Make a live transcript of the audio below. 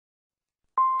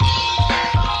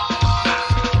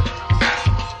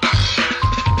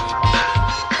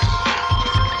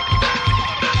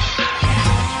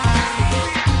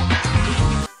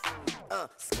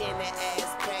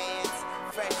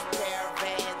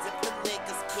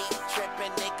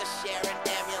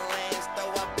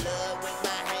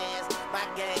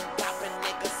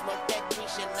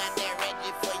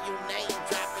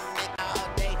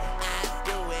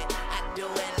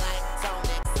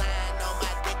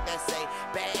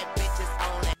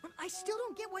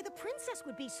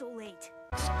so late?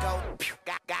 Go,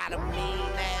 got a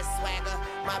mean ass swagger.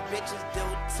 My bitches do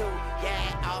too.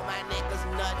 Yeah, all my niggas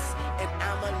nuts, and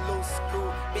I'm a loose screw.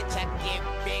 Bitch, I get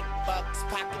big bucks,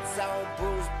 pockets on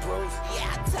bruise.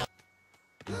 Yeah, I tell.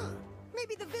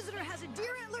 Maybe the visitor has a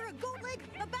deer antler, a goat leg,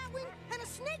 a bat wing, and a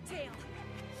snake tail.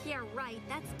 Yeah, right.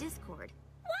 That's Discord.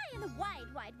 Why in the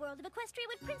wide, wide world of Equestria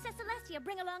would Princess Celestia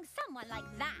bring along someone like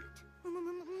that?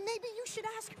 Maybe you should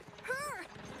ask her.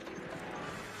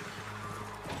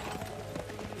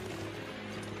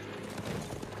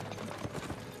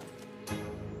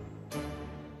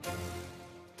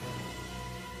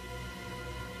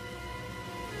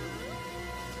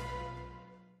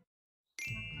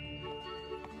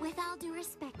 With all due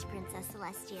respect, Princess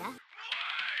Celestia.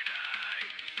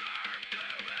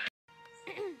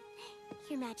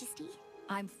 Your Majesty.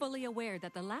 I'm fully aware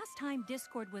that the last time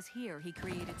Discord was here, he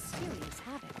created serious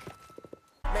havoc.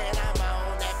 Man, I'm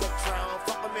on that Patron.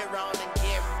 Fuck with me wrong and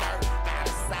get murked. Got a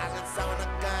silence on a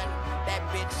gun. That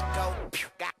bitch go pew.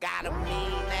 Got a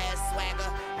mean ass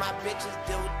swagger. My bitches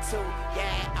do too.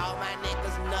 Yeah, all my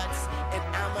niggas nuts, and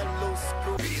I'm a loose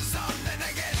screw.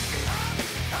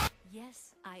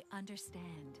 Yes, I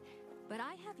understand. But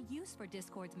I have use for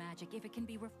Discord's magic if it can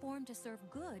be reformed to serve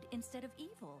good instead of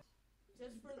evil.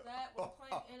 Just for that, we're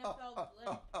playing NFL Blitz.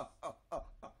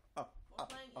 We're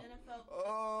playing NFL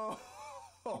Blitz.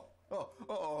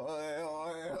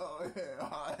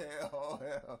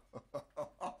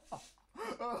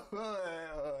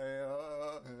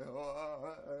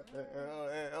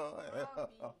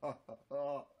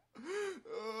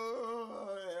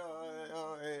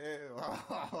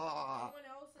 Anyone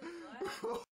else is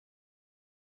left?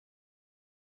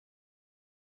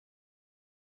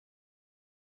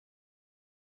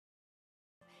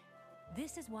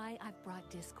 This is why I've brought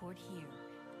Discord here.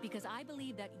 Because I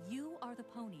believe that you are the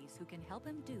ponies who can help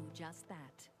him do just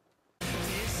that.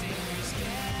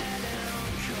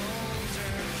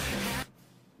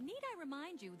 Need I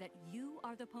remind you that you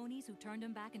are the ponies who turned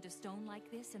him back into stone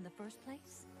like this in the first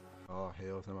place? Oh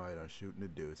hell, somebody done shooting the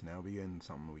deuce. Now we getting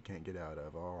something we can't get out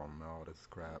of. Oh no, this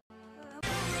crap.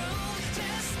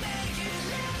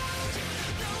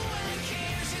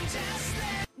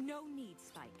 No need,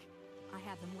 Spike. I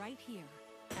have them right here.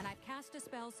 And I've cast a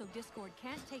spell so Discord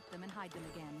can't take them and hide them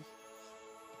again.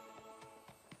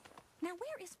 Now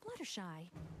where is Fluttershy?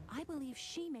 I believe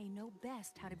she may know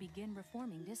best how to begin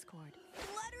reforming Discord.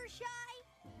 Fluttershy?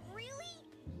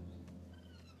 Really?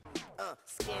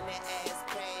 Skinny ass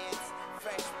pants,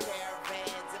 fresh pair of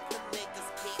Vans. If the niggas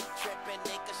keep tripping,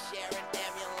 niggas sharing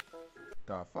ambulance.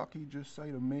 The fuck he just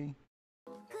say to me?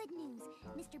 Good news.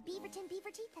 Mr. Beaverton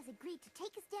Beaverteeth has agreed to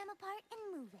take his dam apart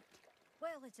and move it.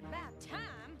 Well, it's about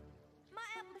time. My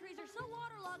apple trees are so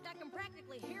waterlogged I can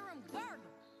practically hear them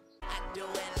gargle. I do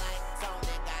it like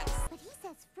Tony got. But he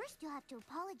says first you'll have to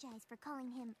apologize for calling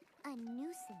him a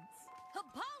nuisance.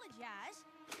 Apologize?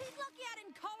 He's lucky I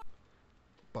didn't call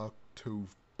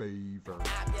Bucktooth Beaver.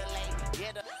 Ovulate,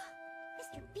 get a.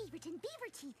 Mr. Beaverton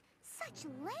Beaverteeth, such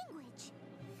language.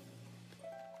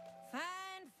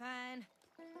 Fine, fine.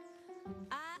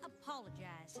 I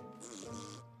apologize.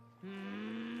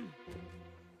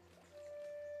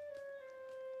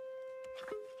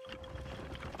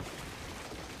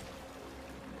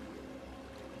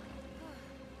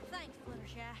 Thanks,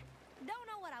 Fluttershy. Don't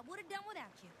know what I would have done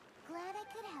without you. Glad I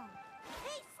could help.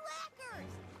 Hey,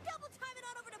 slackers! Double time it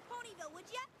on over to Ponyville,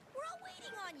 would ya? We're all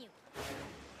waiting on you.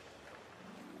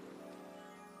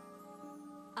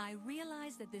 I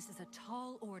realize that this is a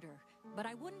tall order, but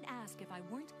I wouldn't ask if I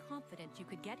weren't confident you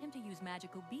could get him to use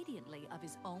magic obediently of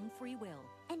his own free will.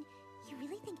 And you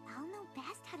really think I'll know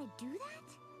best how to do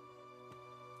that?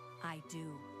 I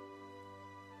do.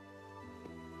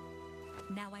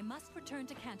 Now I must return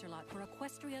to Canterlot for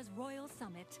Equestria's Royal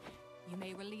Summit. You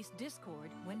may release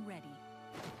Discord when ready.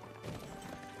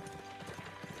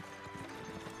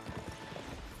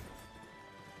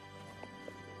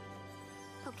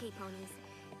 Okay, ponies.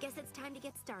 Guess it's time to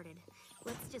get started.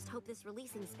 Let's just hope this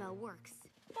releasing spell works.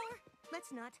 Or,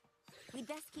 let's not. We'd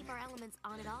best keep our elements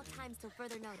on at all times till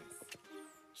further notice.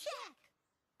 Check!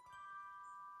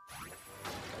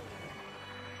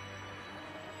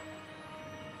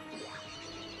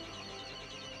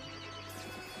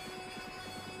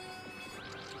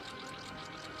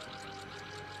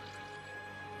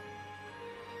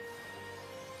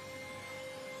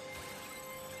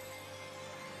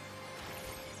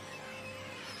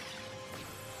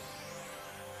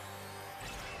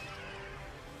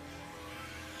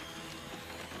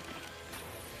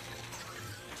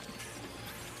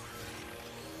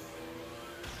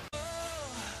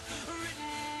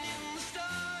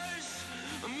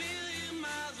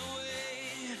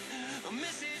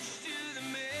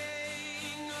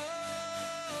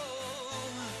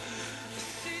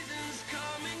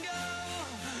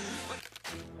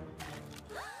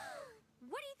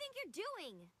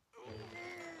 doing?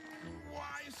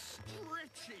 Why,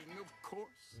 stretching, of course.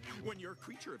 When you're a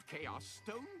creature of chaos,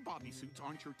 stone bodysuits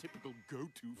aren't your typical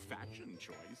go-to fashion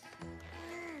choice.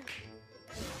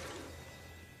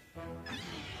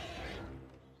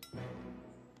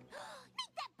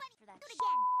 Make that bunny for that. Do it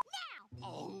again, now!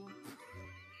 Oh,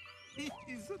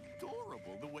 he's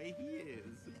adorable the way he is.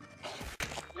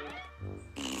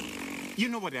 You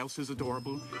know what else is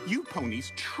adorable? You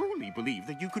ponies truly believe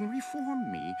that you can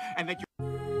reform me, and that you're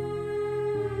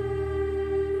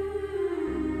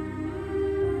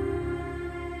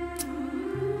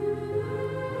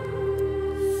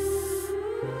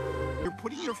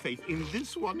putting your faith in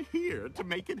this one here to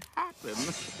make it happen.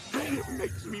 It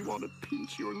makes me want to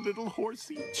pinch your little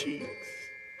horsey cheeks.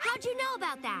 How'd you know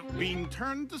about that? Being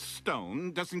turned to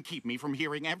stone doesn't keep me from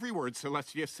hearing every word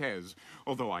Celestia says,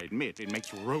 although I admit it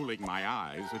makes rolling my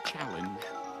eyes a challenge.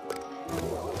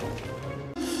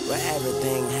 With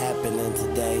everything happening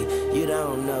today, you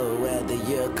don't know whether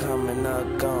you're coming or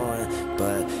going,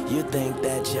 but you think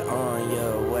that you're on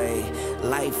your way.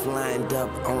 Life lined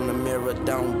up on the mirror,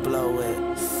 don't blow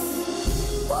it.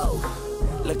 Whoa!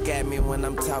 Look at me when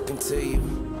I'm talking to you.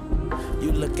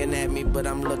 You looking at me, but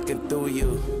I'm looking through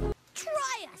you.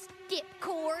 Try us,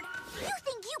 dipcord. You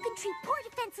think you can treat poor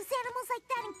defenseless animals like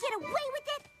that and get away with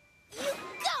it? You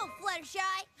go,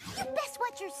 Fluttershy! You best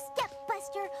watch your step,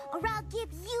 Buster, or I'll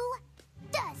give you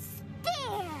the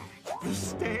stare! The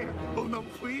stare? Oh no,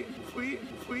 please, please,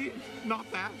 please, not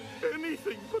that.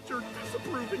 Anything but your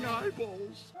disapproving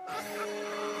eyeballs.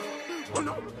 Oh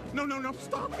no, no, no, no,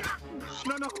 stop.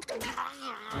 No, no.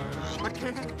 I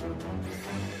can't.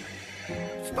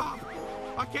 Stop.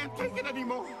 I can't take it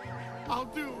anymore. I'll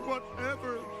do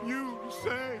whatever you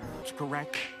say. It's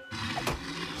correct.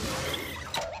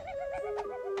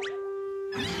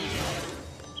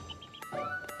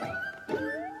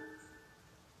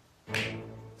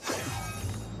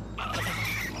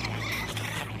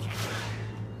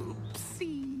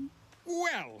 Oopsie.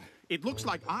 Well, it looks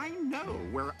like I know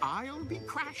where I'll be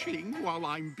crashing while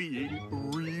I'm being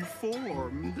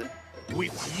reformed.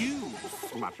 With you,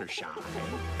 Fluttershy. Oh,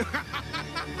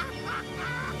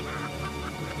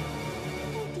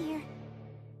 dear.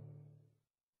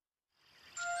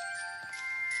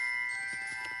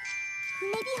 We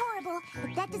may be horrible,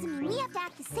 but that doesn't mean we have to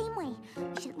act the same way.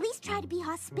 We should at least try to be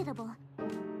hospitable.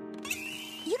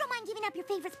 You don't mind giving up your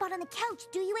favorite spot on the couch,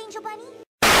 do you, Angel Bunny?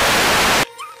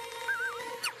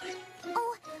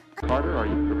 Oh, Carter, are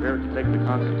you prepared to take the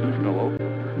constitutional oath?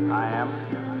 I am.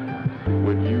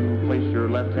 Would you place your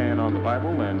left hand on the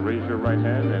Bible and raise your right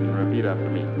hand and repeat after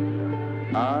me?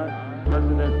 I,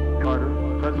 President Carter,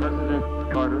 President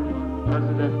Carter,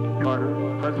 President Carter,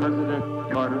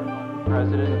 President Carter,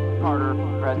 President Carter,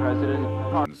 President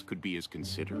Carter. This could be as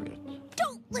considerate.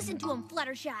 don't listen to him,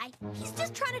 Fluttershy. He's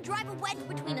just trying to drive a wedge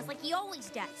between us like he always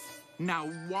does. Now,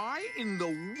 why in the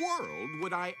world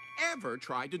would I ever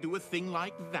try to do a thing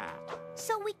like that?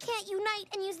 So we can't unite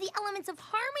and use the elements of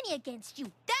harmony against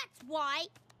you. That's why.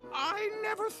 I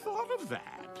never thought of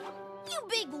that. You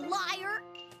big liar.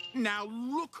 Now,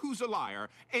 look who's a liar.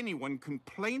 Anyone can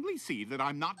plainly see that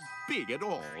I'm not big at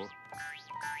all.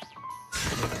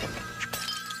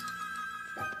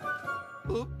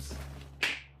 Oops.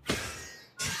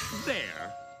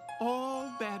 There.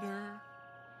 All better.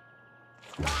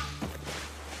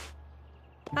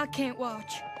 I can't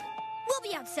watch. We'll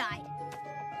be outside.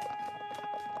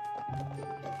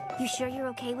 You sure you're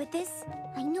okay with this?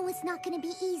 I know it's not gonna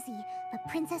be easy, but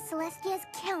Princess Celestia is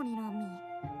counting on me.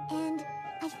 And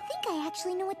I think I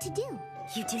actually know what to do.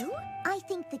 You do? I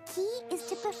think the key is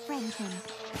to befriend him.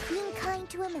 Being kind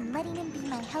to him and letting him be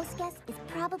my house guest is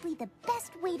probably the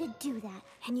best way to do that.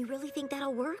 And you really think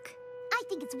that'll work? I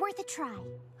think it's worth a try.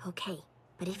 Okay,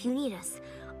 but if you need us,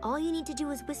 all you need to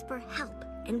do is whisper help,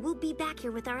 and we'll be back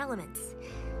here with our elements.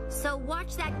 So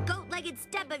watch that goat-legged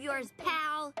step of yours,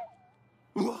 pal.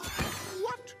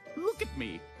 What? Look at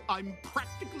me. I'm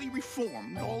practically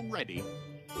reformed already.